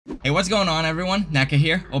Hey, what's going on, everyone? Necca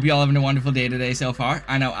here. Hope you all having a wonderful day today so far.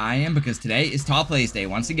 I know I am, because today is Top Plays Day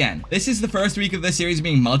once again. This is the first week of this series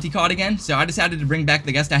being multi-COD again, so I decided to bring back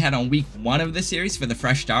the guest I had on week 1 of this series for the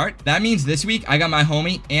fresh start. That means this week, I got my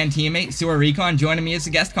homie and teammate, SoaR Recon, joining me as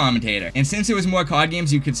a guest commentator. And since there was more COD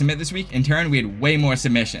games you could submit this week, in turn, we had way more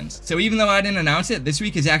submissions. So even though I didn't announce it, this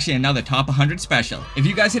week is actually another Top 100 special. If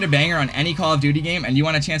you guys hit a banger on any Call of Duty game and you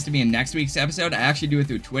want a chance to be in next week's episode, I actually do it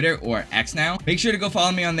through Twitter or X now. Make sure to go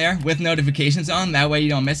follow me on there with notifications on, that way you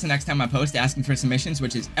don't miss the next time I post asking for submissions,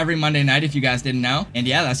 which is every Monday night if you guys didn't know. And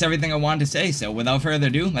yeah, that's everything I wanted to say, so without further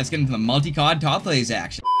ado, let's get into the multi-COD top plays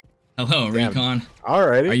action. Hello, Recon.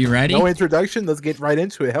 Alrighty. Are you ready? No introduction, let's get right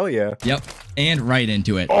into it. Hell yeah. Yep, and right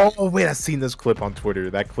into it. Oh wait, I've seen this clip on Twitter.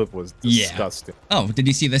 That clip was disgusting. Yeah. Oh, did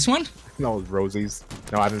you see this one? No, it was Rosie's.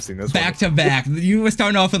 No, I haven't seen this back to back. You were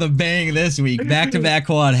starting off with a bang this week. Back to back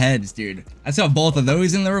quad heads, dude. I saw both of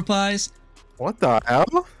those in the replies. What the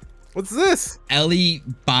hell? What's this? Ellie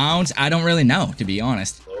bounce. I don't really know, to be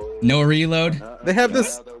honest. No reload. They have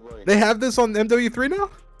this. They have this on MWIII now?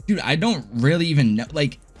 Dude, I don't really even know.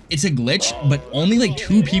 Like, it's a glitch, but only like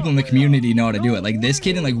 2 people in the community know how to do it. Like this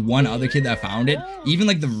kid and like one other kid that found it. Even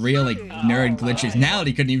like the real like nerd glitchers now,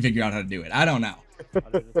 he couldn't even figure out how to do it. I don't know.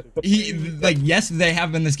 Yes, they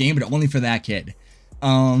have in this game, but only for that kid.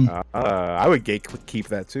 I would keep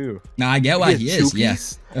that too. Nah, I get why he is.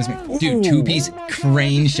 Yes, yeah. Dude, 2-piece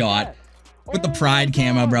crane shot with the pride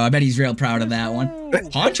camo, bro. I bet he's real proud of that one.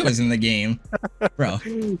 Poncho's in the game, bro.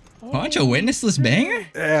 Poncho witnessed this banger.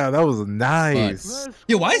 Yeah, that was nice.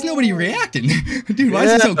 Yo, why is nobody reacting, dude? Why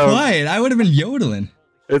is it so quiet? I would have been yodeling.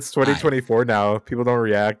 It's 2024 now. People don't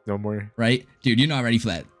react no more. Right, dude? You're not ready for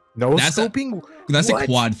that. No scoping. That's a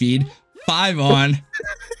quad feed. 5 on.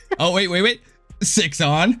 Oh wait. 6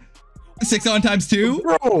 on. 6 on times 2?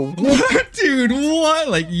 Bro, what? Dude, what?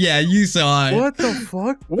 Like, yeah, you saw it. What the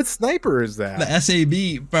fuck? What sniper is that? The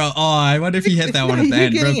SAB, bro. Oh, I wonder if he hit that one at the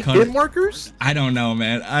end, bro. Hit markers? I don't know,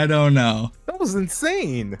 man. I don't know. That was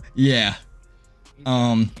insane. Yeah.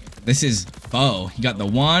 This is Bo. He got the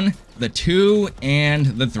 1, the 2, and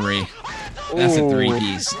the 3. That's a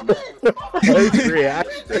 3-piece.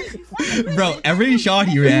 Bro, every shot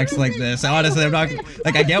he reacts like this. Honestly, I'm not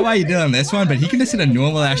like, I get why you did on this one, but he can just hit a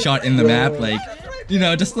normal ass shot in the map, like, you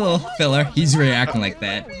know, just a little filler. He's reacting like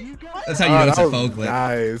that. That's how you know it's a faux clip.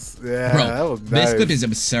 Nice. Yeah, bro, that was nice. This clip is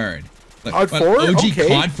absurd. Look, COD 4? OG okay.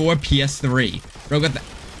 COD 4 PS3. Bro, got the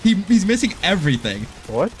he's missing everything.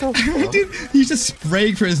 What the fuck? Dude, he's just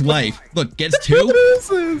spraying for his life. Look, gets 2. What is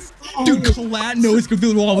this? Dude, Collat knows go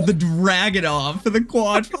through the wall with the dragon off for the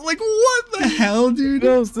quad. Like, what the hell, dude?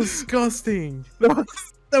 That was disgusting. That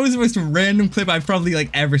was the most random clip I've probably like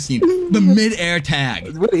ever seen. The mid-air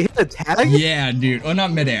tag. What, he hit a tag? Yeah, dude. Well,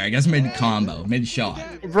 not mid-air. I guess mid-combo, mid-shot.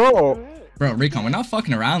 Bro, Recon, we're not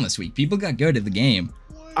fucking around this week. People got good at the game.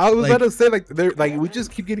 I was about to say, like, they're like, we just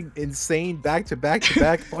keep getting insane back-to-back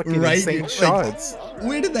fucking right? insane shots.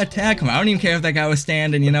 Where did that tag come out? I don't even care if that guy was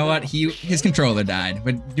standing. You know what? His controller died.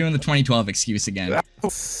 We're doing the 2012 excuse again. That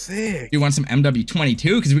was sick. You want some MWIII?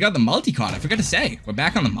 Because we got the multi-COD. I forgot to say. We're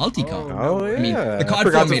back on the multi-COD. Oh, yeah. I mean, the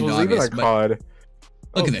COD 4 made it obvious, but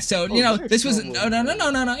look at this. So, you know, this was no.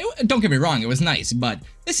 Don't get me wrong. It was nice, but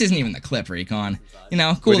this isn't even the clip, Recon. You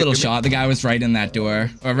know, cool little shot. The guy was right in that door,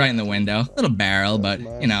 or right in the window. Little barrel, but,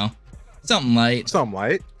 you know, something light. Something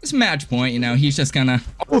light. This match point, you know, he's just gonna...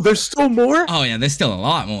 Oh, there's still more? Oh, yeah, there's still a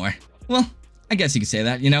lot more. Well, I guess you could say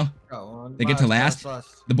that, you know? They get to last.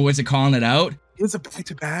 The boys are calling it out. It's a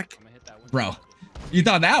back-to-back. Bro, you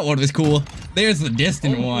thought that one was cool. There's the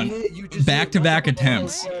distant one. Back-to-back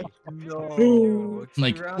attempts. No.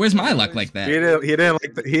 Like, where's my luck like that? He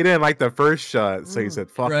didn't like the first shot, so he said,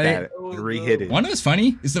 "Fuck that," and re-hit it. One was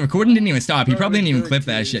funny is the recording didn't even stop. He probably didn't even clip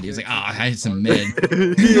that shit. He was like, "Oh, I hit some mid."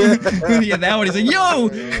 Yeah, that one. He's like, "Yo,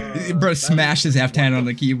 bro!" Smashed his F10 on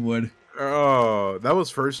the keyboard. Oh, that was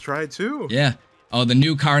first try too. Yeah. Oh, the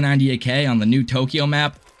new Car 98K on the new Tokyo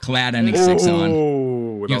map. Clad ending 6 on.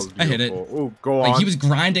 Oh, I hit it. Oh, go on. Like he was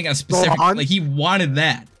grinding a specific. Like he wanted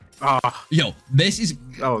that. Yo, this is.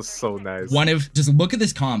 That was so nice. One of just look at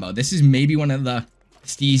this combo. This is maybe one of the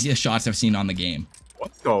steeziest shots I've seen on the game.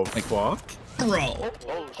 What the fuck? Bro,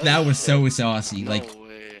 that was so saucy. Like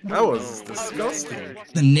that was disgusting.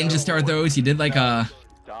 The ninja star throws. He did like a.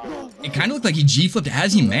 It kind of looked like he G-flipped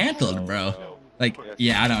as he mantled, bro. Like,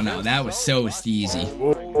 yeah, I don't know. That was so steezy.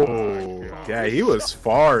 Oh, yeah, he was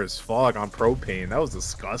far as fuck on propane. That was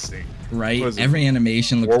disgusting. Right? Every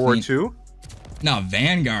animation looked World War II? No,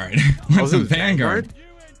 Vanguard. What's a Vanguard?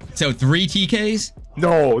 So 3 TKs?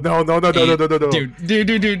 No. Dude,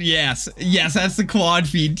 yes, that's the quad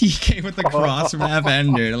feed TK with the cross map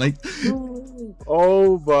ender. Like,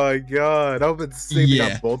 Oh my god, I've been seeing Yeah.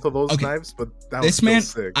 got both of those Okay. knives, but that This was man,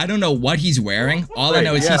 still sick. I don't know what he's wearing. All I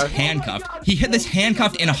know is he's Yeah. handcuffed. He hit this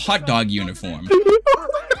handcuffed in a hot dog uniform.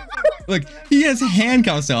 Look, he has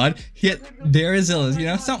handcuffs on. There is a, you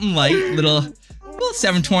know, something light, little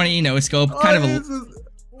 720 no scope, kind of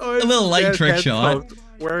a little light trick shot.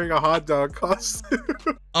 Wearing a hot dog costume.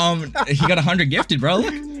 He got 100 gifted, bro.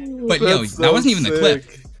 Look. But yo, That's that so wasn't even the clip.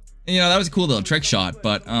 sick. You know, that was a cool little trick shot,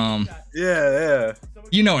 but Yeah.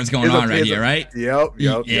 you know what's going on right here, right? Yep.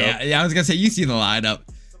 Yeah, I was gonna say, you see the lineup.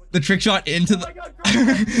 The trick shot into the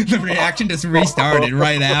the reaction just restarted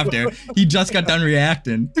right after. He just got done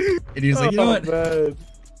reacting. And he was like, you know what? Man.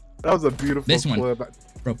 That was a beautiful This one. clip.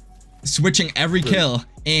 Bro, switching every kill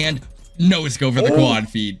and no scope for the quad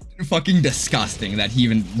feed. Fucking disgusting that he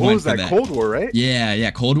even What went was for that? that. Cold War, right?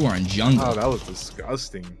 Yeah, Cold War and Jungle. Oh, that was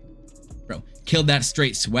disgusting. Bro, killed that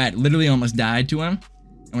straight sweat. Literally almost died to him.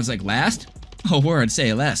 And was like, last? Oh, word,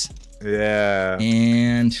 say less. Yeah.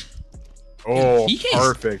 And Oh,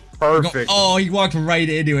 TK's perfect. oh, he walked right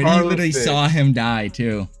into it. He literally Perfect. saw him die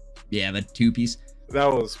too. Yeah, the two-piece.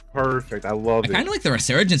 That was perfect. I love I it. kind of like the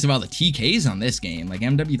resurgence of all the TKs on this game. Like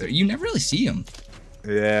MWIII, you never really see them.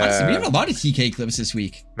 Yeah. Honestly, we have a lot of TK clips this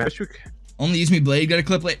week. Magic. Only Use Me Blade got a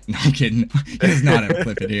clip late. No, I'm kidding. He does not have a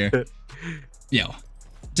clip in here. Yo,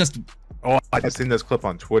 just Oh, I just seen this clip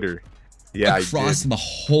on Twitter. Yeah, across I did. the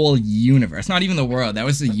whole universe. Not even the world. That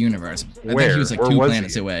was the universe. I think Where? he was like Where 2 was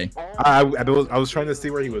planets he? away. I was trying to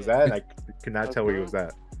see where he was at. And I could not tell where he was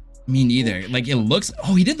at. Me neither. Like it looks.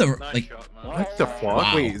 Oh, he did the like. What the fuck?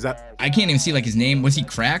 Wow. Wait, is that? I can't even see like his name. Was he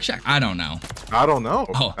Crack Shack? I don't know. I don't know.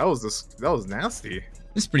 Oh. That was nasty.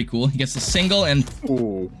 This is pretty cool. He gets the single and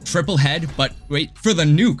Ooh. triple head, but wait for the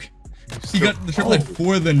nuke. He got the triple head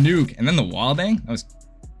for the nuke, and then the wall bang.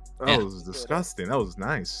 That was disgusting. That was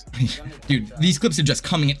nice. Dude, these clips are just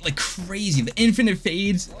coming in like crazy. The infinite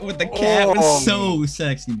fades with the cat was so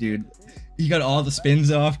sexy, dude. He got all the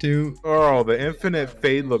spins off too. Oh, the infinite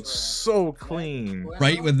fade looks so clean.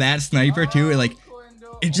 Right with that sniper too.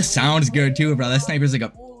 It just sounds good too, bro. That sniper's like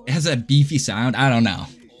it has a beefy sound. I don't know.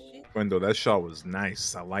 Window, that shot was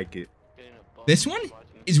nice. I like it. This one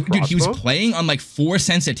is, dude, he was playing on like 4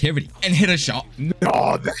 sensitivity and hit a shot.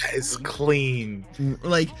 No, that is clean.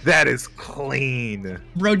 Like, that is clean.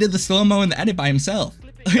 Bro did the slow-mo and the edit by himself.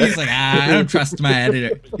 He's like, I don't trust my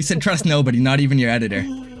editor. He said, trust nobody, not even your editor.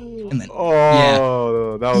 And then,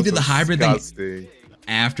 oh, that was he did the hybrid thing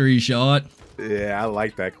after he shot. Yeah, I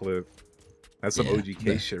like that clip. That's some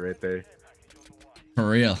OGK shit right there. For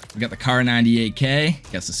real. We got the Car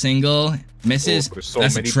 98K. Gets a single. Misses. So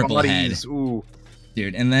that's many a triple bodies. head. Ooh.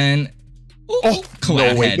 Dude, and then... Ooh,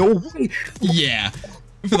 collab head. No way. Yeah.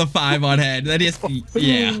 For the 5 on head. That is...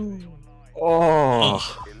 Yeah.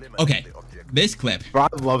 Oh. Okay. This clip. Bro, I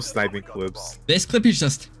love sniping clips. This clip is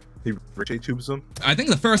just... He ricochet tubes him. I think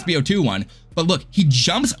the first BO2 one. But look, he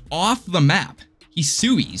jumps off the map. He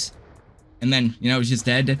suies. And then, you know, he's just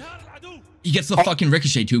dead. He gets the fucking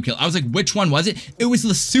ricochet tube kill. I was like, which one was it? It was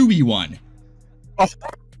the Sui one.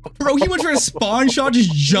 Bro, he went for a spawn shot,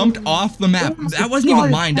 just jumped off the map. That wasn't even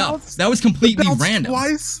lined up. That was completely random.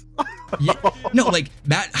 Twice? Yeah, no, like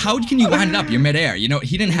that. How can you line it up? You're midair. You know,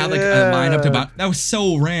 he didn't have like a line up to bounce. That was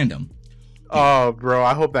so random. Oh, bro,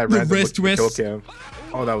 I hope that The random wrist twist. kill cam.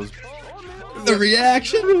 Oh, that was The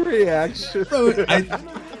reaction. Bro,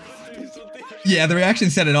 yeah, the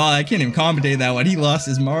reaction said it all. I can't even commentate that one. He lost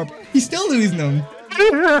his marble. He's still losing them.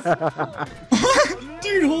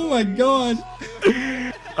 Dude, oh my god.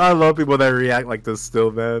 I love people that react like this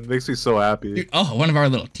still, man. Makes me so happy. Dude, oh, one of our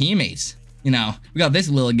little teammates. You know, we got this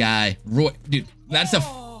little guy. Roy, dude, that's a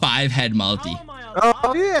 5-head multi.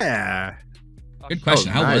 Oh, yeah. Good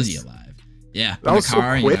question. How was he nice. alive? Yeah, That was so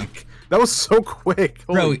quick. You know. That was so quick.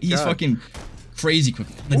 Bro, Holy he's God. fucking crazy quick.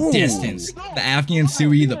 The distance, the Afghan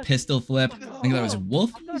Sui, the pistol flip. I think that was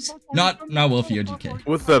Wolfie's? Not Wolfie OGK.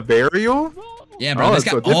 With the burial? Yeah, bro, Oh, this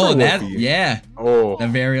it's guy. a different Oh, that. Wolfie. Yeah. Oh. The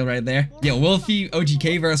varial right there. Yeah, Wolfie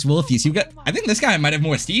OGK versus Wolfie. So you got. I think this guy might have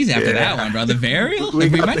more steez after that one, bro. The varial.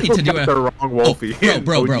 Like, we might need to do a. the wrong Wolfie.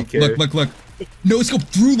 Bro. OGK. Look. No scope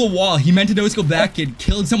through the wall. He meant to no scope that kid.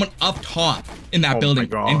 Killed someone up top in that building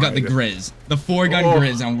and got the Grizz. The 4-gun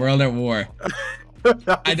Grizz on World at War.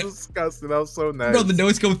 That was disgusting. That was so nice. Bro, the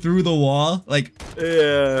no scope through the wall. Like.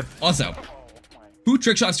 Yeah. Also, who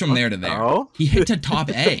trick shots from there to there? Oh? He hit to top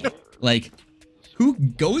A. Like, who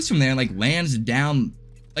goes from there and like lands down?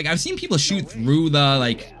 Like, I've seen people shoot through the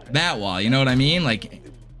like that wall. You know what I mean? Like.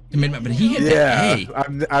 Commitment, but he hit the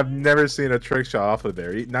A. I've never seen a trick shot off of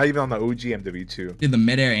there. Not even on the OG MW2. Did the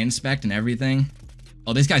midair inspect and everything.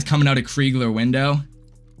 Oh, this guy's coming out of Kriegler window.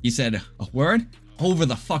 He said, a word? over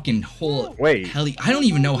the fucking whole heli. I don't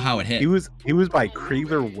even know how it hit. He was by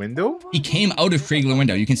Kriegler window? He came out of Kriegler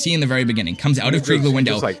window. You can see in the very beginning. Comes out of Kriegler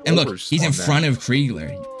window. Like, and look, he's in front of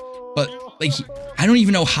Kriegler. But, like, I don't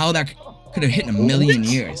even know how that could have hit in a million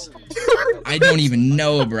years. I don't even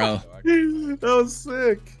know, bro. That was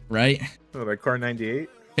sick. Right? Oh, that car 98?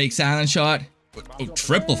 Fake silent shot. Oh,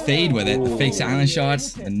 triple fade with it. The fake silent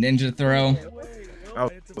shots. The ninja throw. Oh,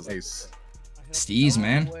 that was nice. Steez,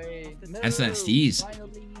 man. That's that Steez.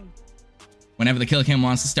 Whenever the kill cam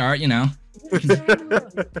wants to start, you know.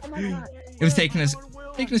 It was taking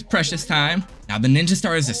his precious time. Now the ninja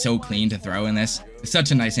stars are so clean to throw in this. It's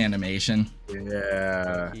such a nice animation.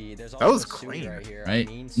 Yeah. That was clean. Right?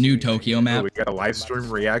 New Tokyo map. Oh, we got a live stream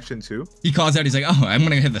reaction too. He calls out, he's like, oh, I'm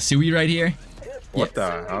gonna hit the SoaR right here. What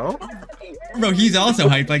the hell? Bro, he's also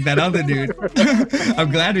hyped like that other dude.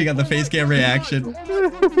 I'm glad we got the face cam reaction.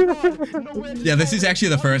 Yeah, this is actually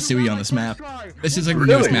the first SoaR on this map. This is like the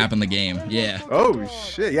newest map in the game. Yeah. Oh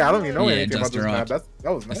shit! Yeah, I don't even know anything about this map. That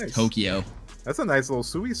was nice. That's Tokyo. That's a nice little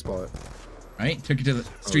SoaR spot. Right? Took it to the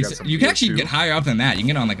streets. You can actually get higher up than that. You can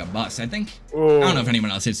get on like a bus, I think. Oh. I don't know if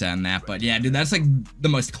anyone else hits that on that, but yeah, dude, that's like the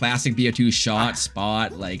most classic BO2 shot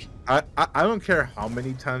spot. Like, I don't care how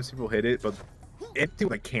many times people hit it, but anything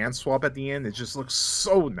with a can swap at the end, it just looks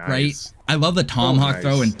so nice. Right? I love the tomahawk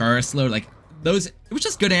throw and burst load. Like those, it was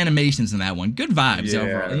just good animations in that one. Good vibes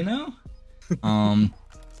overall, you know?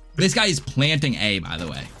 This guy is planting A, by the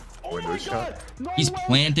way. Window shot. He's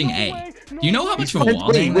planting A. Do you know how much of a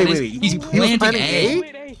wall that is? He's planting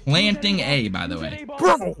A. Planting A, by the way.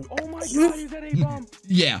 Bro! Oh my god, is that a bomb?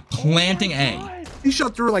 Yeah, planting A. He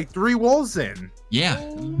shot through like 3 walls in. Yeah,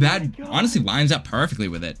 that honestly lines up perfectly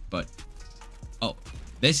with it, but... Oh,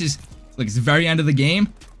 this is... Like, it's the very end of the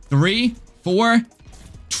game. 3, 4...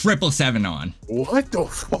 777 on. What the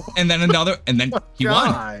fuck? And then another, and then he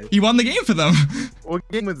won. He won the game for them. What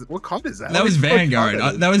game was? What COD is that? That was Vanguard.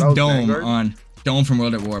 That was Dome Vanguard? On Dome from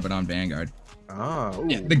World at War, but on Vanguard. Oh.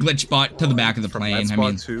 Yeah, the glitch spot to the back of the plane. That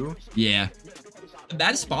spot too? Yeah.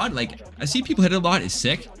 That spot, like, I see people hit it a lot. Is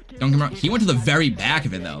sick. Don't get me wrong. He went to the very back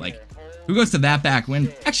of it though. Like, who goes to that back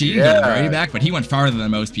when? Actually, you can go to the very back, but he went farther than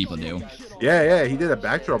most people do. Yeah, he did a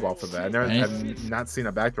backdrop off of that. I've not seen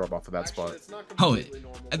a backdrop off of that spot. Oh,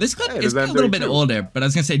 this clip is a little bit older, but I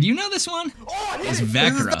was gonna say, do you know this one? It's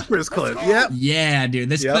Vecra. This clip, yeah. Yeah, dude,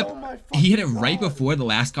 this clip, he hit it right before the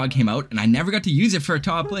last COD came out, and I never got to use it for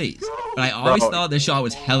top plays. But I always thought this shot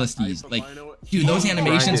was hella steez. Like, dude, those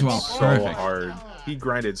animations were all perfect. Hard. He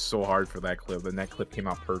grinded so hard for that clip, and that clip came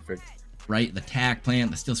out perfect. Right, the tack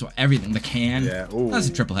plant, the steel sword, everything, the can. Yeah, ooh. That's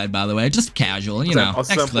a triple head, by the way, just casual, you know. A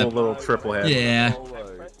simple little triple head. Yeah.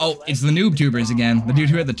 Oh, it's the noob tubers again. The dude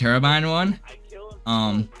who had the turbine one.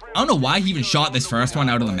 I don't know why he even shot this first one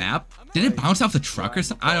out of the map. Did it bounce off the truck or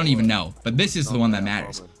something? I don't even know. But this is the one that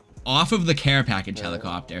matters. Off of the care package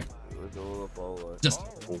helicopter. Just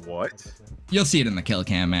what? You'll see it in the kill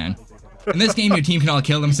cam, man. In this game, your team can all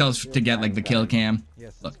kill themselves to get like the kill cam.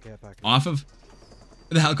 Look, off of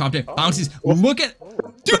the helicopter bounces. Look at,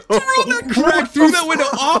 dude, throw that crack through that window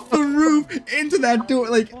off the roof into that door.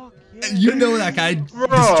 Like, you know that guy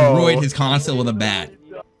destroyed his console with a bat.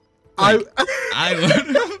 Like, I would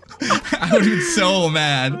have been so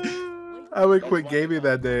mad. I would quit gaming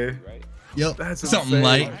that day. Yep, that's something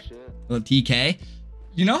like little TK.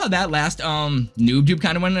 You know how that last noob tube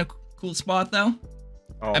kind of went in a cool spot though?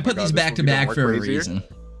 Oh I put these back to back for a reason.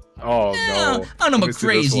 Oh no! I don't know about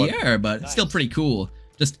crazier, but still pretty cool.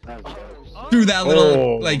 Just through that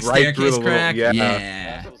little like staircase crack.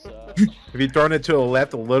 Yeah. If he'd thrown it to the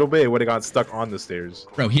left a little bit, it would have got stuck on the stairs.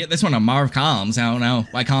 Bro, he hit this one on Marv Columns. I don't know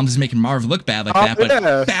why Columns is making Marv look bad like that,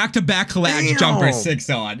 but back-to-back collapse jumper 6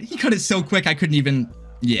 on. He cut it so quick I couldn't even.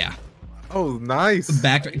 Yeah. Oh, nice.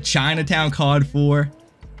 Back to Chinatown COD 4.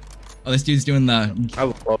 Oh, this dude's doing the.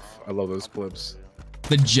 I love those clips.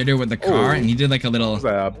 The jitter with the car, and he did like a little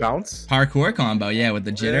bounce parkour combo, yeah, with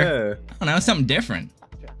the jitter. I don't know, something different.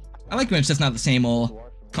 I like when it's just not the same old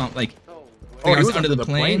like. Oh, he was under the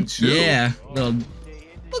plane too. Yeah, little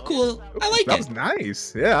cool. I like it. That was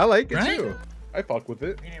nice. Yeah, I like it too. I fuck with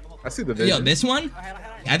it. I see the vision. Yo, this one,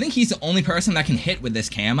 I think he's the only person that can hit with this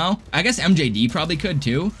camo. I guess MJD probably could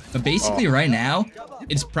too. But basically right now,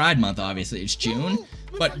 it's Pride Month, obviously. It's June.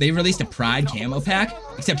 But they released a Pride camo pack,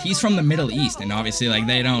 except he's from the Middle East. And obviously, like,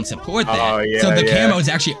 they don't support that. So the camo is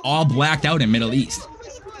actually all blacked out in Middle East.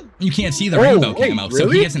 You can't see the rainbow camo, so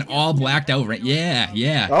he gets an all blacked out.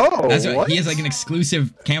 Yeah. Oh, that's what he has, like an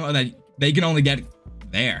exclusive camo that they can only get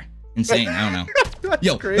there. Insane. I don't know.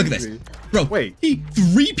 Yo, crazy. Look at this, bro. Wait, he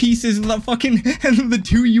 3 pieces of the fucking the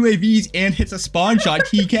 2 UAVs and hits a spawn shot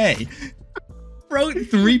TK. Bro,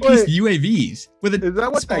 3-piece UAVs with a Is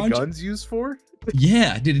that what sponge. that gun's used for?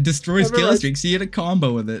 Yeah, dude, it destroys I remember kill streaks. He had a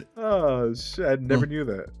combo with it. Oh shit, I never knew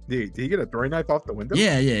that. Did he get a throwing knife off the window?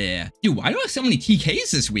 Yeah. Dude, why do I have so many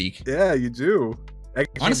TKs this week? Yeah, you do.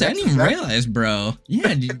 Honestly, I didn't even realize, bro.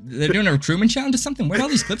 Yeah, dude, they're doing a recruitment challenge or something. Where'd all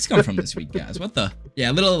these clips come from this week, guys? What the?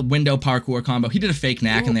 Yeah, little window parkour combo. He did a fake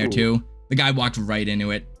knack in there too. The guy walked right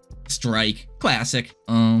into it. Strike. Classic.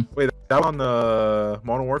 Wait, that was on the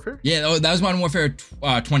Modern Warfare? Yeah, that was Modern Warfare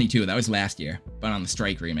 22. That was last year, but on the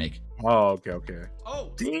Strike remake. Oh, okay.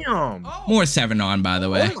 Oh, damn. More 7 on, by the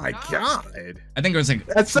way. Oh my god. I think it was like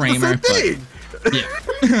That's framer. the same thing.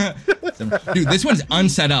 Yeah. Dude, this one's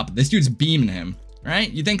unset up. This dude's beaming him, right?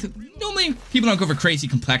 You think normally people don't go for crazy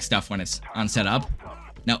complex stuff when it's unset up.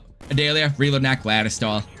 No. Adalia, reload knack, ladder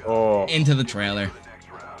stall. Oh. Into the trailer.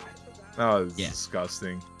 That was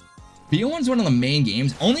disgusting. BO1's one of the main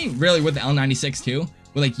games, only really with the L96 too,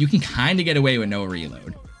 where like you can kind of get away with no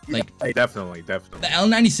reload. Like definitely. The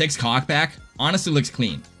L96 cockback honestly looks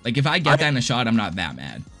clean. Like if I get that in a shot, I'm not that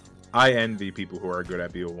mad. I envy people who are good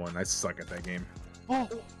at BO1. I suck at that game.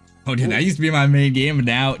 Oh, dude, that used to be my main game, but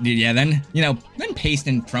now, dude, yeah, then, then Paste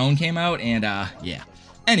and Prone came out, and, yeah.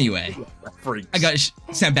 Anyway, I got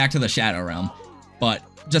sent back to the Shadow Realm, but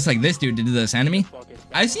just like this dude did to this enemy,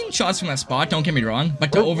 I've seen shots from that spot, don't get me wrong,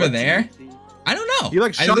 but to over there, I don't know. You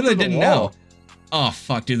like I literally didn't know. Oh,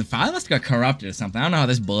 fuck, dude, the file must have got corrupted or something. I don't know how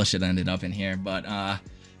this bullshit ended up in here, but,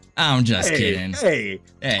 I'm just kidding. Hey,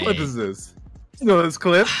 what clip is this? You know this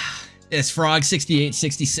clip? It's Frog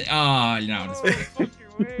 6866. Oh,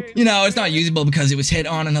 it's not usable because it was hit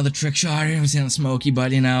on another trick shot. It was in a smoky,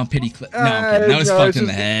 but pity clip. No, I'm kidding. That was fucked in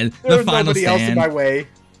the head. The final stand. Else in my way.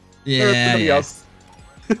 Yeah.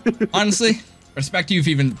 Honestly, respect to you for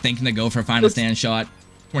even thinking to go for a final stand shot.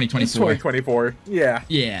 2024. It's 2024. Yeah.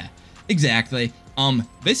 Yeah. Exactly.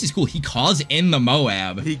 This is cool. He calls in the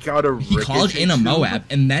MWII. He called in a MWII,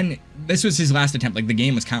 and then this was his last attempt. Like the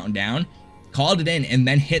game was counting down. Called it in and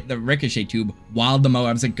then hit the ricochet tube while the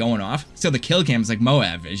MWII's like going off. So the kill cam's like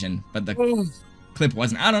MWII vision, but the clip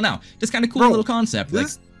wasn't. I don't know. Just kind of cool little concept.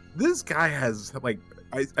 This guy has like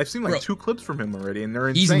I've seen like 2 clips from him already, and they're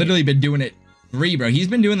insane. He's literally been doing it 3, bro. He's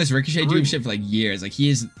been doing this ricochet tube shit for like years. Like he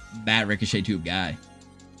is that ricochet tube guy.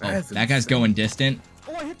 That guy's going distant.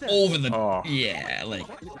 Over the yeah, like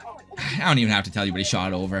I don't even have to tell you what he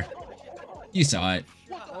shot over. You saw it.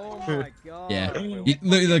 My God. Yeah.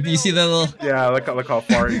 Look, you see that little... Yeah, look how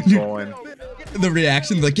far he's going. The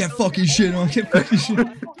reaction, like, get fucking shit on, get fucking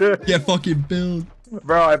shit. Get fucking build.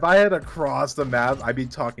 Bro, if I had to cross the map, I'd be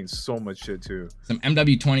talking so much shit too. Some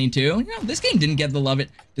MW22. This game didn't get the love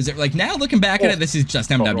it deserved. Like, now looking back at it, this is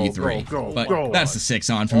just MW3. But that's the 6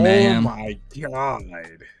 on from Mayhem. Oh my God.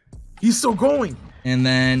 He's still going. And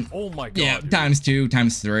then... Oh my God. Yeah, ×2,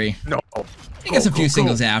 ×3. No. He gets a few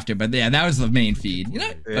singles after, but yeah, that was the main feed.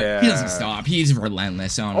 But he doesn't stop. He's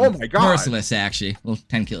relentless on him. Oh my God. Merciless, actually. Little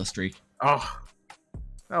 10-kill streak. Oh,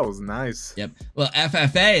 that was nice. Yep. Well,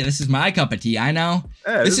 FFA, this is my cup of tea. I know.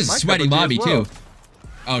 Yeah, this is a sweaty lobby, too.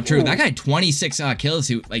 Oh, true. Ooh. That guy had 26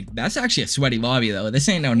 kills. Like, that's actually a sweaty lobby, though. This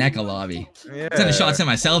ain't no Necca lobby. Yeah. I'm sending shots at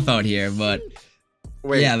myself out here, but...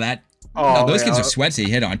 Wait. Yeah, that... Oh, no, those kids are sweats he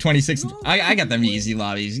hit on. 26. I got them easy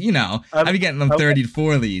lobbies. I'd be getting them 30 to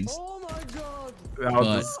 4 leads. That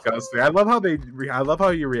was disgusting. I love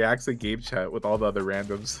how he reacts to game chat with all the other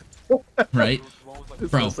randoms. Right?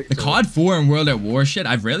 Bro, the COD 4 and World at War shit,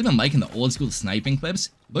 I've really been liking the old school sniping clips.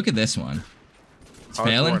 Look at this one. It's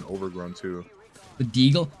failing. Overgrown too. The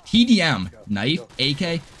Deagle, TDM, knife,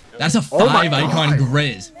 AK. That's a 5 icon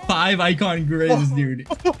grizz. 5 icon grizz, dude.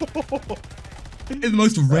 It's the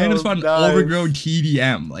most random spot in overgrown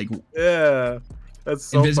TDM. Like, yeah. That's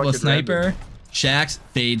so invisible sniper. Random. Shax,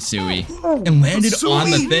 fade Sui, and landed on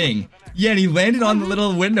the thing. Yeah, and he landed on the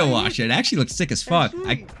little window washer. It actually looks sick as fuck.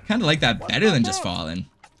 I kind of like that better than just falling.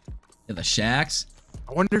 Yeah, the Shax.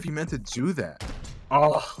 I wonder if he meant to do that.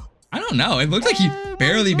 Oh. I don't know. It looked like he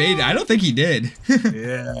barely made it. I don't think he did.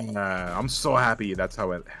 Yeah, I'm so happy that's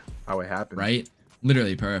how it happened. Right?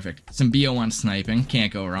 Literally perfect. Some BO1 sniping.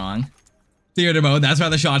 Can't go wrong. Theater mode. That's why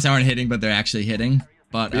the shots aren't hitting, but they're actually hitting.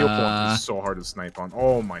 But is so hard to snipe on.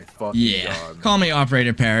 Oh my fucking God. Call me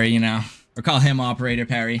Operator Perry, or call him Operator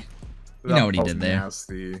Perry. You know what he did there.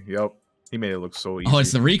 Nasty. Yep. He made it look so easy. Oh,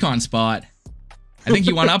 it's the recon spot. I think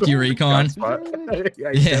you went up to your recon.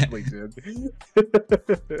 Yeah, he definitely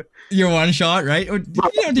did. Your one shot, right? Or,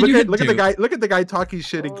 look at the guy talking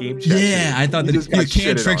shit in game chat. Yeah, I thought that you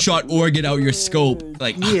can't trick shot or get out your scope.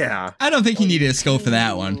 Like, yeah, I don't think he needed a scope for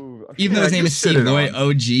that one. Even though his name is Steve Loy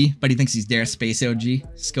OG, but he thinks he's Dare Space OG,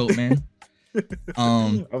 Scope Man.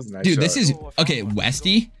 Dude, this is okay.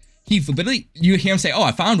 Westy, He literally, you hear him say, oh,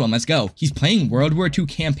 I found one, let's go. He's playing World War II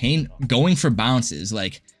campaign, going for bounces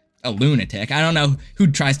like a lunatic. I don't know who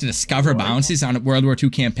tries to discover bounces on a World War II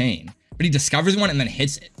campaign, but he discovers one and then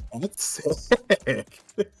hits it. That's sick.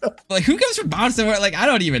 Like, who goes for bounces? Like, I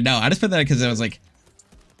don't even know. I just put that because I was like,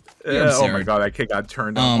 oh my god, that kid got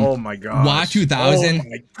turned on. Oh my god. WA 2000. Oh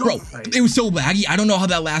my bro, it was so laggy. I don't know how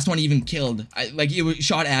that last one even killed. Like, it was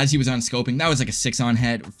shot as he was on scoping. That was like a 6-on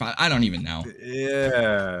head or 5. I don't even know.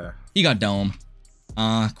 Yeah. He got dome.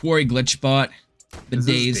 Quarry glitch spot. The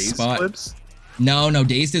Daze spot. Clips? No,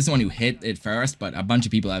 Daze is the one who hit it first, but a bunch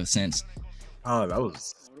of people have since. Oh, that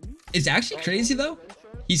was... It's actually crazy though.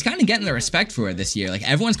 He's kind of getting the respect for it this year. Like,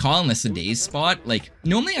 everyone's calling this the Daze spot. Like,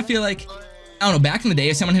 normally I feel like, I don't know, back in the day,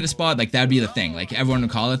 if someone hit a spot, like, that'd be the thing. Like, everyone would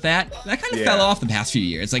call it that. That kind of fell off the past few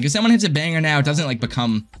years. Like, if someone hits a banger now, it doesn't, like,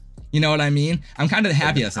 become, you know what I mean? I'm kind of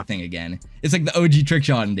happy that's a thing again. It's like the OG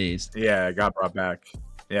Trickshotting days. Yeah, it got brought back.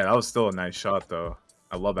 Yeah, that was still a nice shot, though.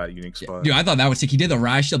 I love that unique spot. Dude, I thought that was sick. He did the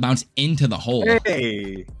rise shield bounce into the hole.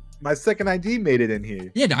 Hey, my second ID made it in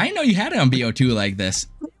here. Yeah, I didn't know you had it on BO2 like this.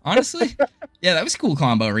 Honestly, yeah, that was a cool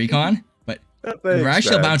combo, Recon. But the rise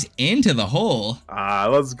shield bounce into the hole.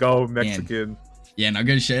 Let's go, Mexican. Man. Yeah, no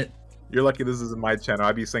good shit. You're lucky this isn't my channel.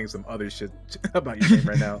 I'd be saying some other shit about your name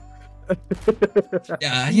right now.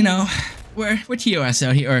 Yeah, you know, we're TOS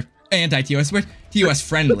out here, or anti-TOS. We're TOS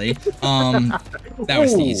friendly. That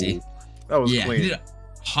was easy. That was clean. He did a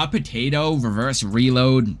hot potato reverse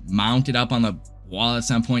reload, mounted up on the wall at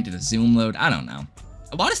some point, did a zoom load. I don't know.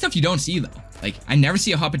 A lot of stuff you don't see though. Like, I never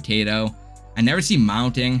see a hot potato. I never see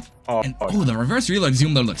mounting. The reverse reload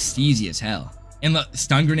zoom load looks steezy as hell. And the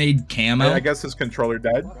stun grenade camo. I guess his controller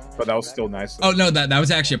died, but that was still nice. Oh no, that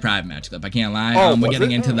was actually a private match clip. I can't lie. We're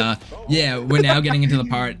getting into the we're now getting into the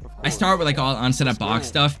part. I start with like all on setup box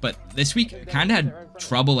stuff, but this week I kind of had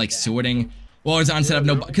trouble like sorting. Well, it's on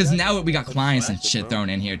setup because now we got clients and shit thrown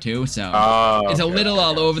in here too, so it's a little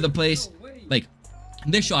all over the place. Like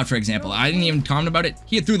this shot, for example, I didn't even comment about it.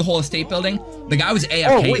 He had through the whole estate building. The guy was AFK.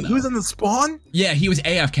 Oh wait, he was in the spawn? Yeah, he was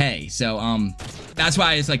AFK. So that's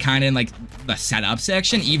why it's like kind of in like the setup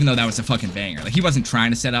section, even though that was a fucking banger. Like he wasn't trying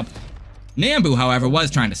to set up. Nambu, however, was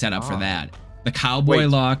trying to set up for that. The cowboy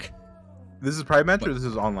lock. This is private match or this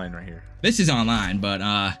is online right here? This is online, but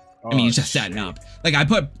I mean, it's just setting up. Like I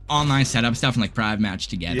put online setup stuff and like private match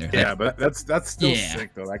together. Yeah, but that's still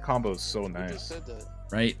sick though. That combo is so nice.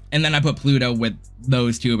 Right, and then I put Pluto with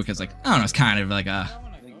those two because like I don't know, it's kind of like a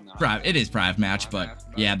it is private match, but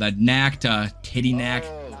yeah, the knack to titty knack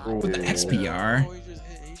with the XPR.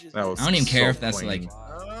 I don't even care if that's like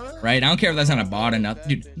right. I don't care if that's on a bot or not.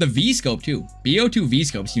 Dude, the V scope too. BO2 V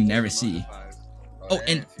scopes you never see. Oh,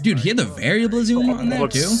 and dude, he had the variable zoom on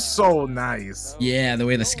that too. So nice. Yeah, the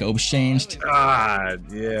way the scopes changed. God,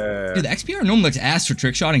 yeah. Dude, the XPR normally looks ass for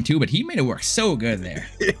trick shotting too, but he made it work so good there.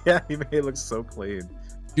 Yeah, he made it look so clean.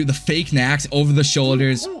 Dude, the fake knacks over the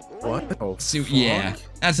shoulders. What? Oh, yeah,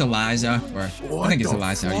 that's Eliza, or I think it's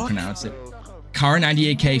Eliza how you pronounce it. Car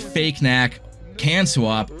 98K fake knack, can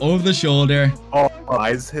swap over the shoulder. Oh,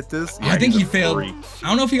 eyes hit this. Yeah, I think he failed. I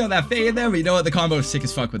don't know if he got that fade there, but you know what? The combo was sick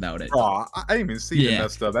as fuck without it. Oh, I didn't even see it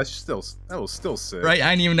messed up. That was still sick. Right,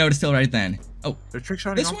 I didn't even notice till right then. Oh, they're trick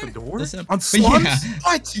shotting off the door on slums. Yeah.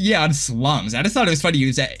 What? Yeah, on slums. I just thought it was funny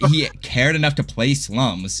that he cared enough to play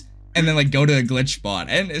slums and then like go to a glitch spot,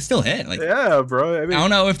 and it still hit. Like, yeah, bro. I mean, I don't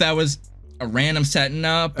know if that was a random setting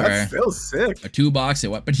up or that's still sick. A 2-box or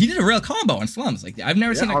what, but he did a real combo on slums. Like I've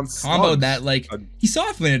never seen a combo that like he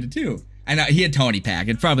soft landed too. And he had Tony pack.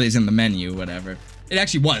 It probably is in the menu, whatever. It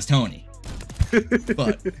actually was Tony,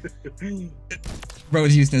 but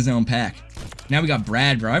bro's using his own pack. Now we got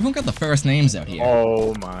Brad, bro. Everyone got the first names out here.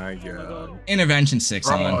 Oh my god. Intervention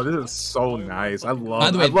 6-on. Oh, this is so nice. I love.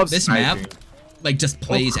 By the way, this sniping. map like just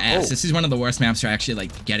plays ass. This is one of the worst maps for actually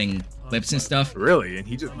like getting clips and stuff. Really? And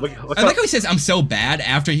he just look I like how he says I'm so bad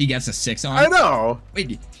after he gets a 6-on. I know.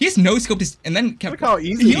 Wait, he has no scope and then kept. Look how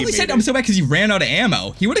easy he only said I'm so bad because he ran out of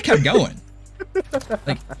ammo. He would have kept going.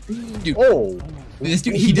 Like, dude. Oh. This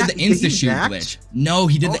dude, he did the insta shoot glitch. No,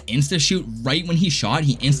 he did the insta shoot right when he shot.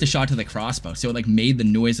 He insta shot to the crossbow, so it like made the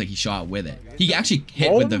noise like he shot with it. He actually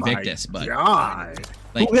hit with the Victus, but God.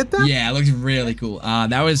 Like, who hit that? Yeah, it looks really cool.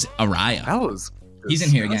 That was Araya. That was. He's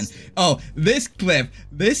in here again. Oh, this clip.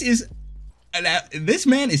 This is. This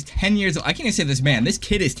man is 10 years old. I can't even say this man. This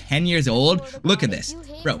kid is 10 years old. Look at this,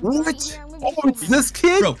 bro. What? Oh, it's this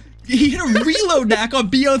kid? Bro, he hit a reload knack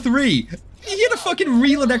on BO3. He hit a fucking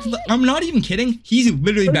reload knack. I'm not even kidding. He's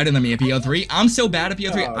literally better than me at BO3. I'm so bad at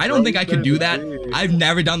BO3. I don't think I could do that. I've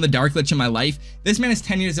never done the dark glitch in my life. This man is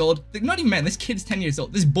 10 years old. Not even man. This kid's 10 years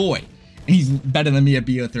old. This boy. And he's better than me at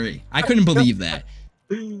BO3. I couldn't believe that.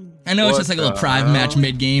 I know it's just like a little private match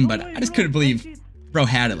mid-game, but I just couldn't believe bro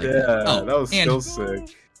had it like that. Oh, that was still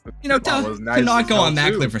sick. You know, to not go on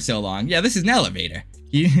that clip for so long. Yeah, this is an elevator.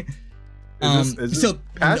 Is this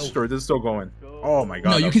patched or is this still going? Oh my god.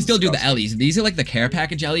 No, you can still do the Ellies. These are like the care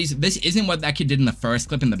package Ellies. This isn't what that kid did in the first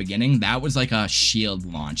clip in the beginning. That was like a shield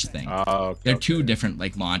launch thing. They're two different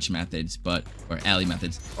like launch methods, or Ellie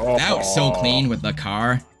methods. That was so clean with the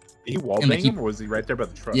car. He wallbanged him or was he right there by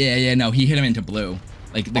the truck? Yeah, no, he hit him into blue.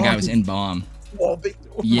 Like the guy was in bomb. Wallbang.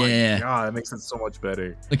 Oh my god, that makes it so much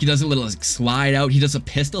better. Like he does a little like, slide out. He does a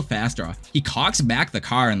pistol fast draw. He cocks back the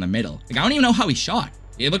car in the middle. Like I don't even know how he shot.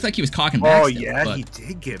 It looked like he was cocking back. Oh yeah, he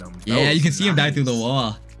did get him. Yeah, you can see him die through the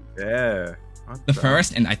wall. Yeah. The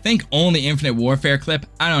first and I think only Infinite Warfare clip.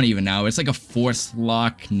 I don't even know. It's like a force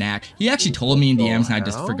lock knack. He actually told me in DMs and I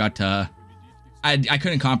just forgot to. I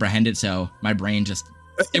couldn't comprehend it, so my brain just.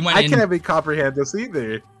 It went I can't even comprehend this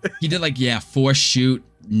either. He did like force shoot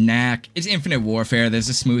knack. It's Infinite Warfare. There's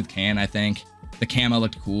a smooth can. I think the camo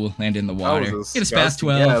looked cool. Landed in the water. It was fast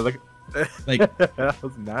 12. Yeah, look. Like that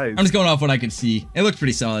was nice. I'm just going off what I could see. It looked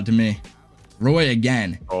pretty solid to me. Roy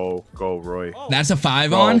again. Oh, go Roy. That's a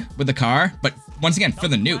 5 on with the car, but once again for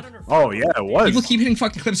the nuke. Oh yeah, it was. People keep hitting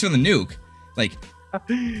fucking clips for the nuke, like,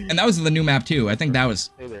 and that was the new map too. I think that was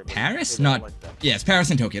Paris, not. Yeah, it's Paris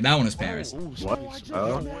and Tokyo. That one was Paris. What?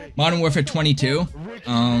 Modern Warfare 22.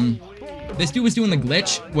 This dude was doing the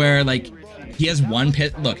glitch where like he has one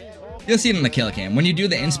pit. Look. You'll see it in the kill cam. When you do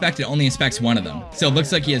the inspect, it only inspects one of them. So it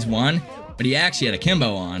looks like he has one, but he actually had a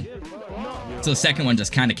Kimbo on. So the second one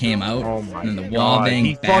just kind of came out. Oh my and then the wall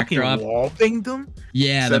bang backdrop. Wall banged him?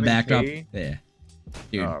 Yeah, the backdrop. Yeah.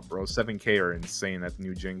 Dude. Bro, 7K are insane at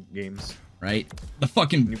new gen games. Right? The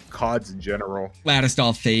fucking new CODs in general. Lattice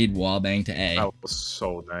fade wall bang to A. That was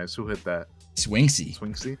so nice. Who hit that?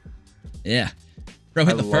 Swinksy. Yeah. Bro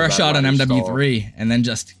hit the first shot on MWIII and then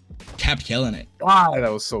just kept killing it. Wow,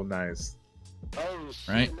 that was so nice.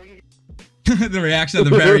 Right? The reaction at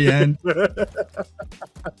the very end.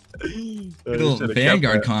 Little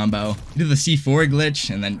Vanguard combo. He did the C4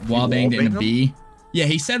 glitch and then wall banged it in a B. Yeah,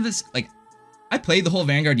 he said this, like, I played the whole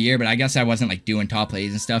Vanguard year, but I guess I wasn't like doing top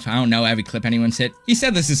plays and stuff. I don't know every clip anyone's hit. He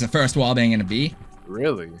said this is the first wall bang in a B.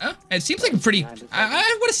 Really? It seems like a pretty.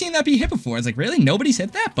 I would have seen that be hit before. It's like, really? Nobody's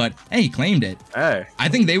hit that? But hey, he claimed it. Hey. I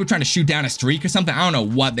think they were trying to shoot down a streak or something. I don't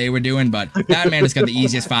know what they were doing, but that man has got the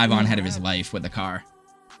easiest 5-on head of his life with the car.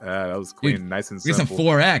 That was clean, dude, nice and simple. Here's some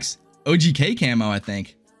 4X. OGK camo, I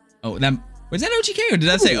think. Oh, that was that OGK or did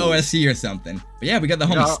that say OSC or something? But yeah, we got the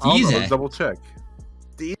homie Steezy. Let's double check.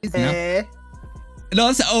 Steezy. No,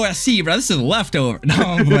 that's the OSC, bro. This is a leftover. No,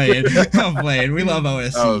 I'm playing. I'm playing. We love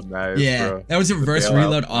OSC. That was nice, yeah, bro. That was a reverse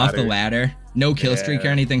reload off the ladder. No kill streak or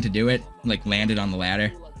anything to do it. Like, landed on the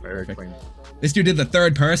ladder. Very clean. This dude did the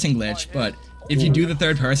third-person glitch, but if you do the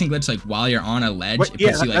third-person glitch, like, while you're on a ledge, it puts you,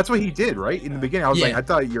 like... that's what he did, right? In the beginning, I was like, I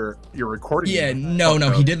thought you're recording. Yeah, no,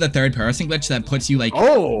 he did the third-person glitch that puts you, like...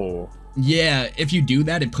 Oh! Yeah, if you do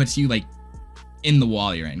that, it puts you, like, in the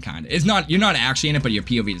wall you're in, kind of. It's not... You're not actually in it, but your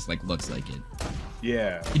POV just, like, looks like it.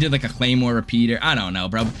 Yeah. He did like a Claymore repeater. I don't know,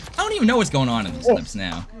 bro. I don't even know what's going on in these clips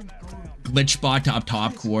now. Glitch spot to up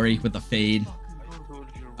top quarry with a fade.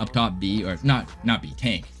 Up top B, or not B,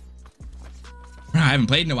 tank. Bro, I haven't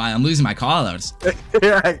played in a while. I'm losing my callouts.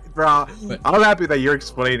 Yeah, bro. But I'm happy that you're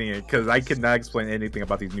explaining it, because I cannot explain anything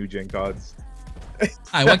about these new gen CODs.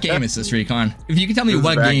 Alright, what game is this, Recon? If you can tell me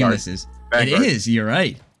what game this is. Vanguard. It is, you're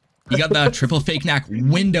right. You got the triple fake knack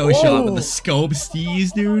window shot with the scope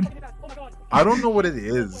steez, dude. I don't know what it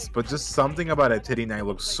is, but just something about a titty knife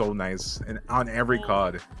looks so nice and on every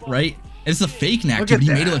COD. Right? It's a fake knack, dude. He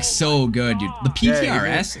made it look so good, dude. The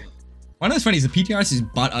PTRS. One of the funny is the PTRS is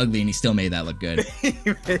butt ugly and he still made that look good.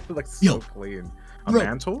 It looks so clean. A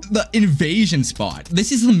mantle? The invasion spot.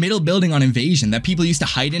 This is the middle building on invasion that people used to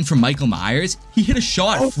hide in from Michael Myers. He hit a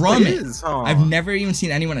shot from it. Huh? I've never even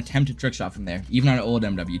seen anyone attempt a trick shot from there, even on an old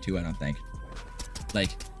MWII, I don't think.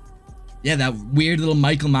 Like, yeah, that weird little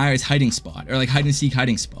Michael Myers hiding spot, or like hide and seek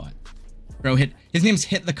hiding spot. Bro, his name's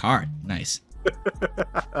Hit the Card. Nice.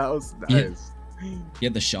 That was nice. He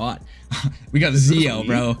had the shot. We got Zio,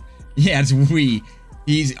 bro. Yeah, it's we.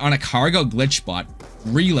 He's on a cargo glitch spot.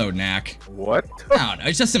 Reload knack. What? I don't know.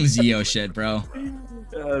 It's just some Zio shit, bro.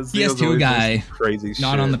 PS2 guy. Crazy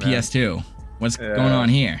not shit, on the man. PS2. What's going on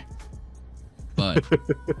here? But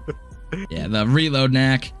yeah, the reload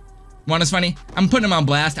knack. One is funny. I'm putting him on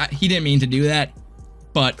blast. He didn't mean to do that,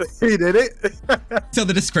 but he did it. So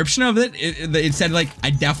the description of it said like, I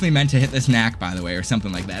definitely meant to hit this knack, by the way, or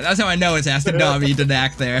something like that. That's how I know it's asked to not me to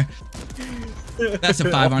knack there. That's a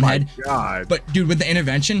 5 on head. God. But dude, with the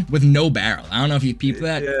intervention, with no barrel. I don't know if you peeped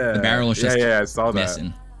that. Yeah. The barrel was just I saw missing.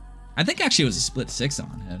 that. I think actually it was a split 6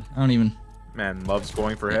 on head. I don't even. Man, loves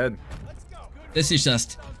going for head. This is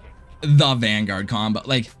just the Vanguard combo.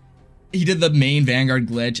 Like, he did the main Vanguard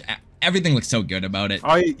glitch. Everything looks so good about it.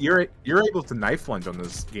 Oh, you're able to knife lunge on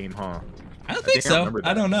this game, huh? I don't think so.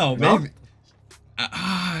 I don't know. No? Maybe.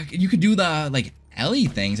 You could do the like Ellie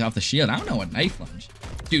things off the shield. I don't know what knife lunge.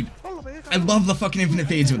 Dude, I love the fucking infinite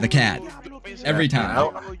fades with the cat. Every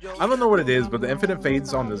time. I don't know what it is, but the infinite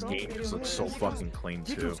fades on this game just look so fucking clean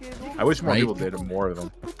too. I wish more people did more of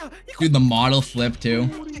them. Dude, the model flip too.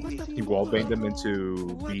 He wallbanged them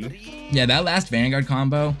into B. Yeah, that last Vanguard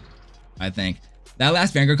combo, I think. That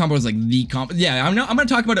last Vanguard combo was like the combo. Yeah, I'm gonna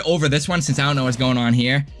talk about it over this one since I don't know what's going on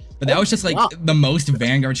here. But that was just like the most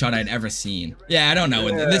Vanguard shot I'd ever seen. Yeah, I don't know.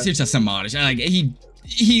 Yeah. This is just some modish. Like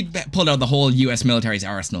he pulled out the whole U.S. military's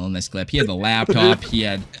arsenal in this clip. He had the laptop. He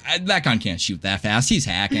had that gun can't shoot that fast. He's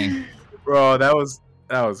hacking. Bro, that was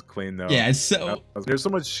clean though. Yeah, it's so there's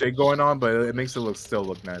so much shit going on, but it makes it still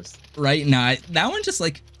look nice. Right now, that one just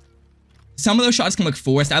like some of those shots can look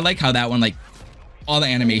forced. I like how that one like all the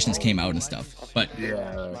animations came out and stuff. But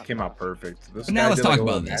yeah, it came out perfect. But now let's talk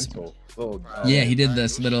about this. Yeah, he did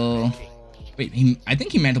this little. Wait, I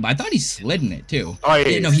think he mantled, but I thought he slid in it too. Oh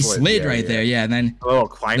yeah, no, he slid right there. Yeah, and then a little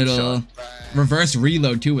climb shot. Reverse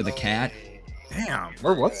reload too with the cat. Damn,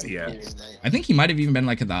 where was he at? I think he might have even been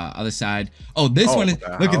like at the other side. Oh, this one is.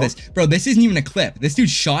 Look at this, bro. This isn't even a clip. This dude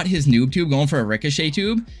shot his noob tube going for a ricochet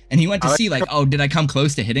tube, and he went to see like, oh, did I come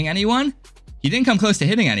close to hitting anyone? He didn't come close to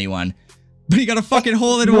hitting anyone. But he got a fucking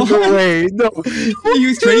hole in one. No way, no. He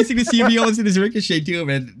was tracing to see if he almost hit his ricochet tube,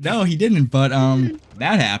 and no, he didn't. But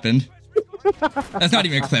that happened. That's not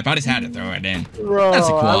even a clip. I just had to throw it in. Bro, that's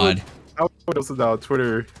a quad. I would also on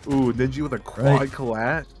Twitter. Ooh, Ninja with a quad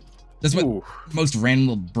collat. That's what most random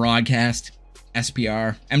little broadcast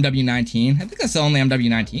SPR MW19. I think that's the only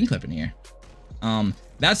MW19 clip in here.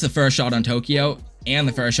 That's the first shot on Tokyo and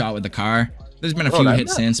the first shot with the car. There's been a few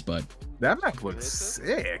hits since, but that map looks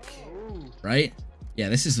sick. Right? Yeah,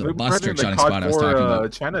 this is the bus trickshotting spot I was talking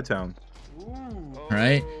about. Chinatown.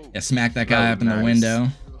 Right? Yeah, smack that guy up in the window.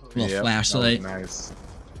 Little flashlight. Nice.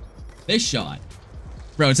 This shot,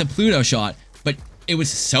 bro, it's a Pluto shot, but it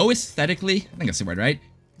was so aesthetically, I think that's the word, right?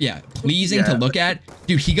 Yeah, pleasing to look at.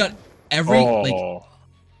 Dude, he got every like.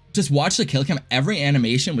 Just watch the kill cam. Every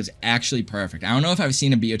animation was actually perfect. I don't know if I've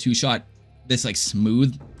seen a BO2 shot this like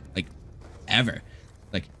smooth, like ever.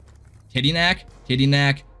 Like titty knack,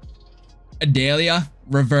 Adalia,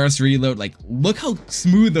 reverse reload. Like look how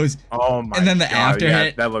smooth those. Oh my! And then the after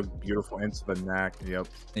hit. That looked beautiful into the neck. Yep.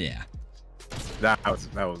 Yeah. That was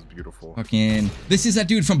beautiful. Fucking. This is that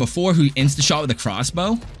dude from before who insta shot with a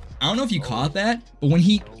crossbow. I don't know if you caught that, but when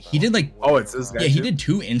he did like. Oh, it's this guy. Yeah, he did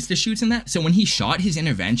 2 insta shoots in that. So when he shot his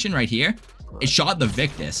intervention right here, it shot the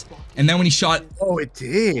Victus, and then when he shot. Oh, it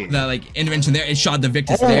did. The like intervention there, it shot the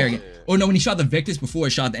Victus there again. Oh no, when he shot the Victus before,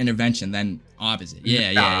 it shot the intervention, then opposite.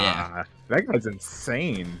 Yeah. That guy's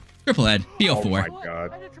insane. Triple head, BO4. Oh my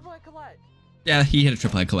god. Yeah, he hit a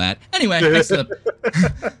triple head collat. Anyway, next clip.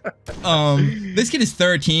 This kid is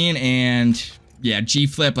 13 and yeah, G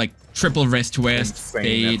flip like triple wrist twist,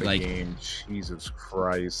 fade like. Game. Jesus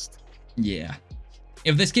Christ. Yeah.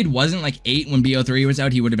 If this kid wasn't like 8 when BO3 was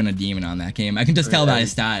out, he would have been a demon on that game. I can just tell by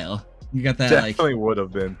his style. You got that definitely would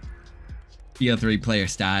have been. BO3 player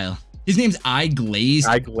style. His name's iGlazed.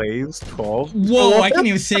 iGlazed 12. Whoa, I can't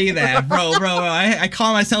even say that, bro. I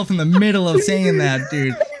caught myself in the middle of saying that,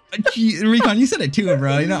 dude. Recon, you said it too,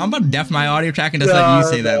 bro. You know, I'm about to deaf my audio track and just let you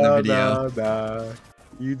say that in the video. Nah.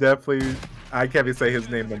 You definitely. I can't even say his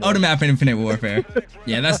name anymore. Oh, the map in Infinite Warfare.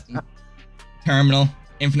 Yeah, that's Terminal.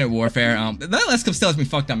 Infinite Warfare. That last clip still has me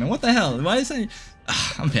fucked up, man. What the hell? Why is that?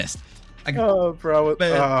 I'm pissed. Oh, bro.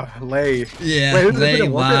 Lay. Yeah, Wait, Lay,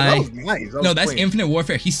 that was nice. No, that's clean. Infinite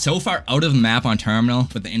Warfare. He's so far out of the map on Terminal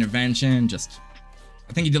with the intervention. Just,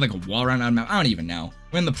 I think he did like a wall run out of map. I don't even know.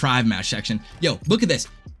 We're in the private match section. Yo, look at this.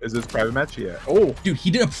 Is this private match? Yeah. Oh. Dude,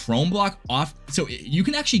 he did a prone block off. So you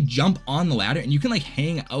can actually jump on the ladder and you can like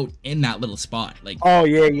hang out in that little spot. Like. Oh,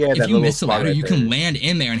 yeah. If you miss the ladder, you can land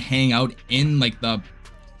in there and hang out in like the.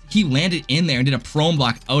 He landed in there and did a prone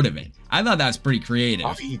block out of it. I thought that was pretty creative.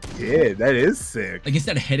 Oh, he did. That is sick. Like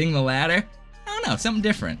instead of hitting the ladder, I don't know, something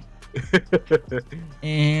different.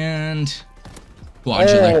 And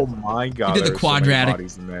quadratic. Oh my god. He did the quadratic.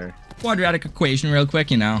 So in there. Quadratic equation real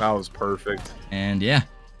quick, you know. That was perfect. And yeah,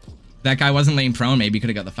 that guy wasn't laying prone. Maybe he could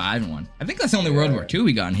have got the 5 in one. I think that's the only World War II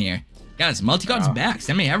we got in here. Guys, multi-COD's back.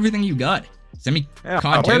 Send me everything you got. Send me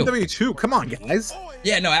COD 2. MW2. Come on, guys.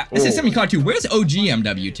 Yeah, no, this is semi COD 2. Where's OG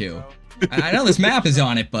MW2? I know this map is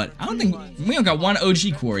on it, but I don't think we don't got one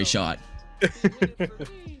OG quarry shot.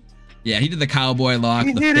 Yeah, he did the cowboy lock,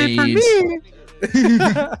 the fades.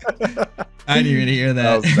 I didn't even hear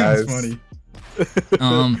that. That was nice. That's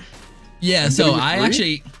funny. Yeah, so I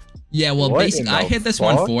actually, yeah, well, basically, I hit this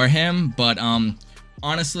one for him, but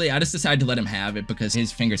honestly, I just decided to let him have it because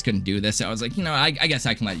his fingers couldn't do this. So I was like, you know, I guess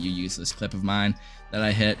I can let you use this clip of mine that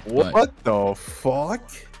I hit. What the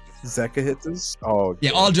fuck? Zeka hit this? Oh,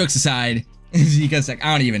 yeah. All jokes aside, because like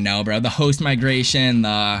I don't even know, bro. The host migration,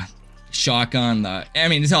 the shotgun, I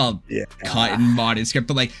mean, it's all cut and modded script,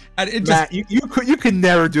 but like, it just, Matt, you could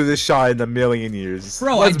never do this shot in a million years,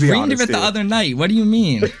 bro. I dreamed of it the other night. What do you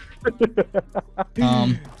mean?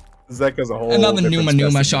 Zeka's a whole another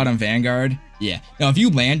Numa shot on Vanguard. Yeah. Now, if you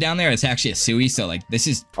land down there, it's actually a SUI. So like, this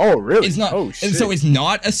is. Oh really? It's not. Oh shit. So it's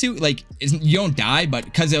not a SUI. Like, you don't die, but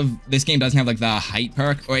because of this game doesn't have like the height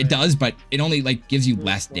perk, or it does, but it only like gives you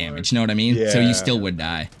less damage. You know what I mean? Yeah. So you still would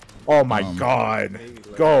die. Oh my god.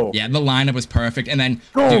 Go. Yeah, the lineup was perfect, and then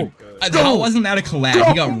dude, how wasn't that a collab?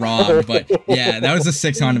 He got robbed, but yeah, that was a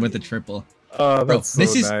 600 with the triple. Oh, that's bro,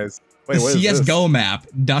 so this nice. is the CSGO map,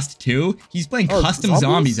 Dust 2. He's playing custom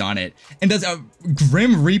zombies on it, and does a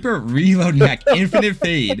Grim Reaper reload mech infinite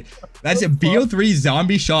fade. That's a BO3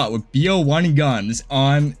 zombie shot with BO1 guns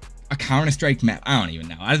on a Counter-Strike map. I don't even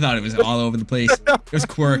know. I thought it was all over the place. It was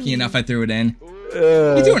quirky enough. I threw it in.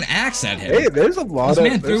 You threw an axe at him. Hey, there's a lot of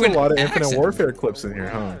Infinite Warfare clips in here,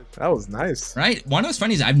 huh? That was nice. Right? One of those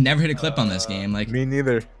funny is I've never hit a clip on this game. Like me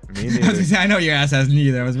neither. Me neither. I know your ass has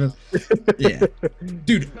neither. I was yeah.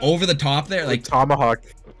 Dude, over the top there, like tomahawk.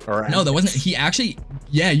 No, that wasn't. He actually,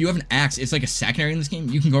 yeah, you have an axe. It's like a secondary in this game.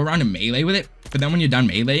 You can go around and melee with it, but then when you're done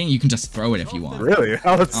meleeing, you can just throw it if you want. Really?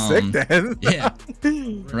 Oh, that's sick then. Yeah.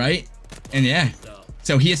 Right? And yeah.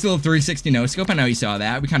 So he has still a 360 no scope. I know you saw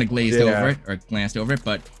that. We kind of glazed over it, or glanced over it,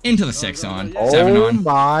 but into the 6 on, 7 on. Oh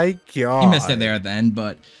my god. He missed it there then,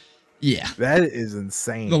 but yeah. That is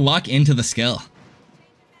insane. The luck into the skill.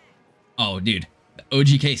 Oh, dude. The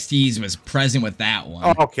OGK Steez was present with that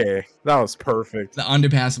one. Okay. That was perfect. The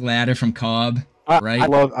underpass ladder from Cobb, right?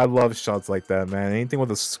 I love shots like that, man. Anything with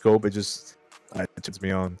a scope, it just turns me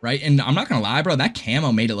on. Right? And I'm not going to lie, bro. That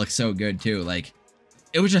camo made it look so good, too. Like,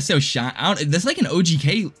 it was just so shiny. That's like an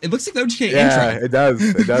OGK. It looks like the OGK intro. Yeah, it does.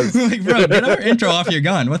 It does. Like, bro, get our intro off your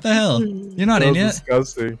gun. What the hell? You're not in yet?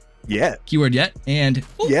 Disgusting. Yeah. Keyword yet. And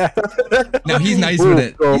yeah. No, he's nice with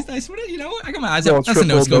it. He's nice with it. You know what? I got my eyes up. That's a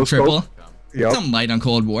no-scope triple. Yep. Something light on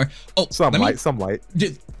Cold War. Oh, some light.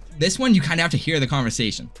 Dude, this one, you kind of have to hear the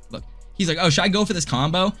conversation. Look. He's like, oh, should I go for this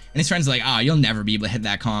combo? And his friend's like, oh, you'll never be able to hit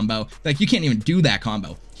that combo. Like, you can't even do that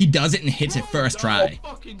combo. He does it and hits it first try.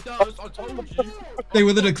 They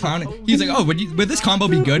were literally clowning. He's like, oh, would this combo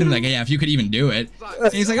be good? And like, yeah, if you could even do it.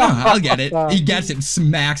 And he's like, oh, I'll get it. He gets it,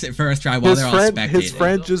 smacks it first try while they're all spectating.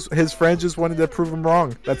 His friend just wanted to prove him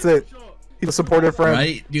wrong. That's it. He's a supportive friend.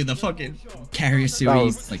 Right? Dude, the fucking carrier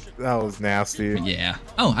series. That was nasty. Yeah.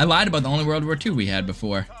 Oh, I lied about the only World War II we had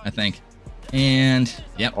before, I think. And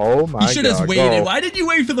yep. Oh my god. You should have waited. Go. Why did you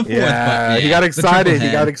wait for the 4th? Yeah, he got excited.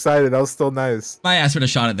 He got excited. That was still nice. My ass would have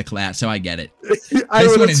shot at the collat, so I get it. This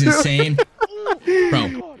one is insane,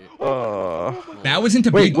 bro. That was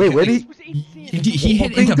into wait. Where did he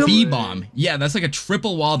hit into B bomb? Yeah, that's like a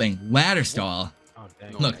triple wallbang ladder stall.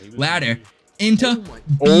 Look, ladder into B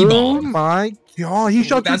bomb. Oh my god, he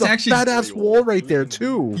shot through the fat ass wall right there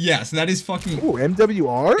too. Yes, that is fucking. Ooh,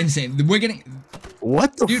 MWR. Insane. We're getting.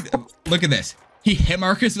 What the dude? Look at this. He hit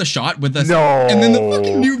markers the shot with the. No. And then the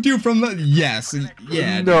fucking noob tube from the. Yes.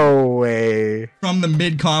 Yeah. No way. From the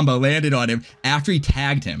mid combo landed on him after he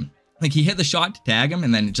tagged him. Like he hit the shot to tag him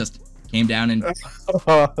and then it just came down and.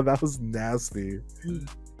 That was nasty.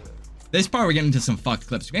 This part we're getting into some fucked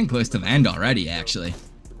clips. We're getting close to the end already, actually.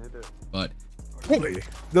 But. Holy.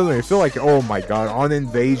 Doesn't it feel like, oh my god, on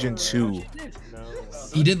Invasion 2.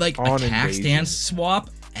 He did like a tack stance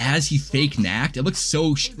swap as he fake knacked. It looks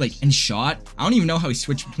so like and shot. I don't even know how he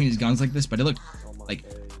switched between his guns like this, but it looked like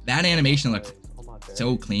that animation looked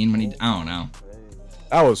so clean when he. I don't know.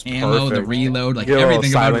 That was ammo, perfect. The reload, like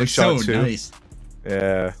everything about it was so nice.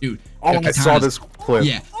 Yeah. Dude. Oh, I saw this clip.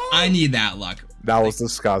 Yeah, I need that luck. That was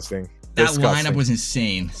disgusting. That lineup was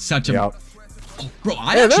insane. Such a. Yep. Oh, bro,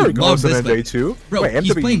 I actually love this. MW2. Bro, wait,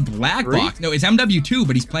 he's playing Black Box. No, it's MW2,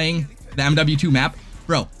 but he's playing the MW2 map.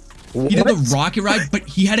 Bro, he did the rocket ride, but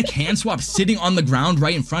he had a can swap sitting on the ground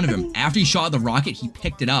right in front of him. After he shot the rocket, he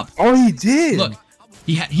picked it up. Oh, he did. Look,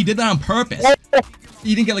 he did that on purpose.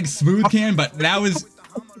 He didn't get like a smooth can, but that was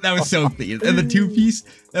so clean. And the 2-piece,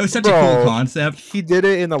 that was such a cool concept. He did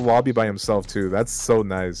it in the lobby by himself too. That's so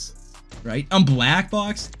nice. Right? On Black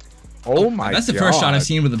Box, Oh my god. That's the first shot I've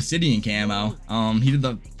seen with obsidian camo. He did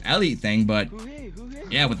the elite thing, but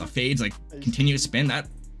yeah, with the fades, like continuous spin, that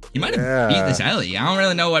he might have beat this elite. I don't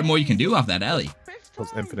really know what more you can do off that elite.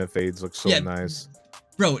 Those infinite fades look so nice.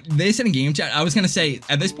 Bro, they said in game chat, I was gonna say,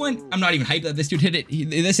 at this point, I'm not even hyped that this dude hit it.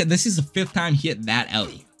 They said this is the 5th time he hit that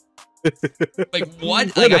ellie. Like,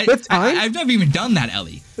 what? Wait, like, the 5th time? I've never even done that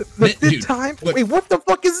ellie. The 5th time? Look, wait, what the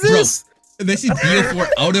fuck is this? Bro, this is BO4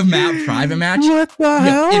 out of map private match. What the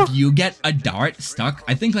hell? If you get a dart stuck,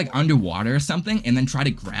 I think like underwater or something, and then try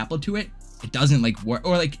to grapple to it, it doesn't like work.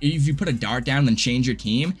 Or like if you put a dart down and then change your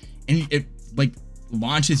team, and it like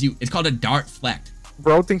launches you. It's called a dart flect.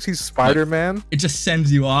 Bro thinks he's Spider-Man. It just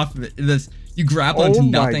sends you off. You grapple into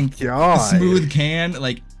nothing. Oh my god. Smooth can.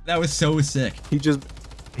 Like, that was so sick. He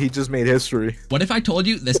just made history. What if I told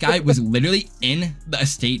you this guy was literally in the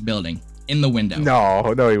estate building, in the window? No,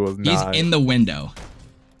 he was not. He's in the window.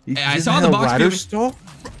 I saw the box still.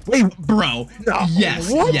 Wait, bro. No, yes,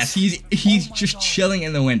 what? yes. He's just chilling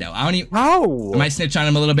in the window. I don't even. How? I might snitch on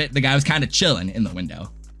him a little bit. The guy was kind of chilling in the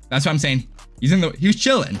window. That's what I'm saying. He was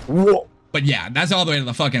chilling. Whoa. But yeah, that's all the way to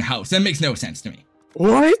the fucking house. That makes no sense to me.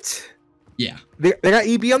 What? Yeah. They got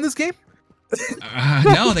EB on this game?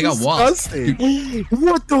 No, they got walls.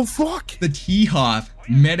 What the fuck? The T-hop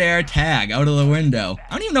mid-air tag out of the window.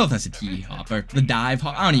 I don't even know if that's a T-hop or the dive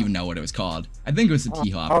hop. I don't even know what it was called. I think it was the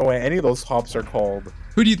T-hop. Oh, wait, any of those hops are called.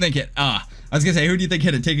 Who do you think hit? I was gonna say, who do you think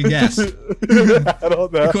hit it? Take a guess. I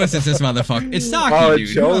don't know. Of course it's this motherfucker. It's Saki, dude.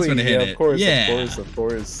 Joey. Who else would have hit it? Of course, yeah. of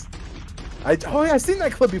course. Oh yeah, I've seen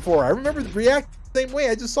that clip before. I remember the react the same way.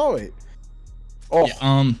 I just saw it. Oh,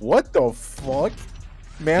 yeah, what the fuck?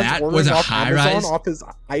 Man's that ordering was a off high Amazon rise off his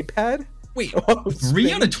iPad? Wait,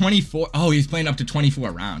 3 out of 24. Oh, he's playing up to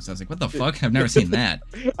 24 rounds. I was like, what the fuck? I've never seen that.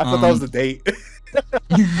 I thought that was the date.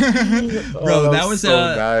 Bro, that was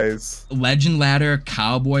so nice. Legend Ladder,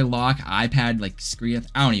 Cowboy Lock, iPad, like Screeth.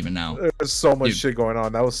 I don't even know. There's so much shit going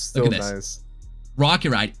on. That was still nice.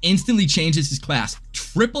 Rocket Ride instantly changes his class.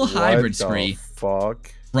 Triple hybrid spree.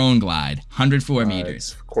 Fuck. Throne glide, 104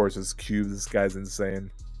 meters. Of course, it's cube. This guy's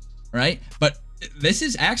insane. Right? But this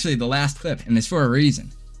is actually the last clip, and it's for a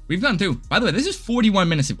reason. We've gone through. By the way, this is 41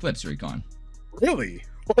 minutes of clips, Recon. Really?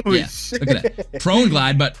 Holy shit. Look at that. Prone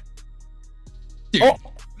glide, but dude,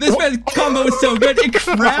 this man's combo is so good, it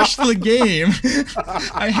crashed the game.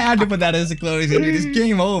 I had to put that as a closing, dude. It's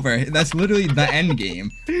game over. That's literally the end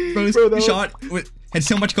game. Bro, this shot had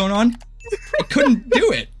so much going on, it couldn't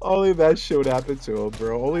do it. Only that shit would happen to him,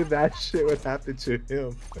 bro. Only that shit would happen to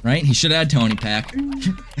him. Right? He should have had Tony Pack.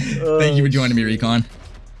 Thank you for joining me, Recon.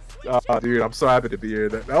 Dude, I'm so happy to be here.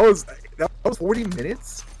 That was 40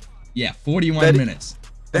 minutes? Yeah, 41 minutes.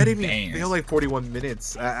 That didn't even feel like 41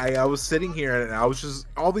 minutes. I was sitting here and I was just,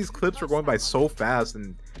 all these clips were going by so fast,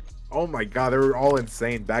 and oh my god, they were all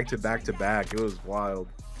insane, back to back to back. It was wild.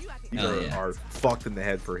 People are fucked in the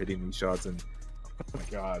head for hitting these shots, and oh my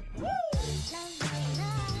god.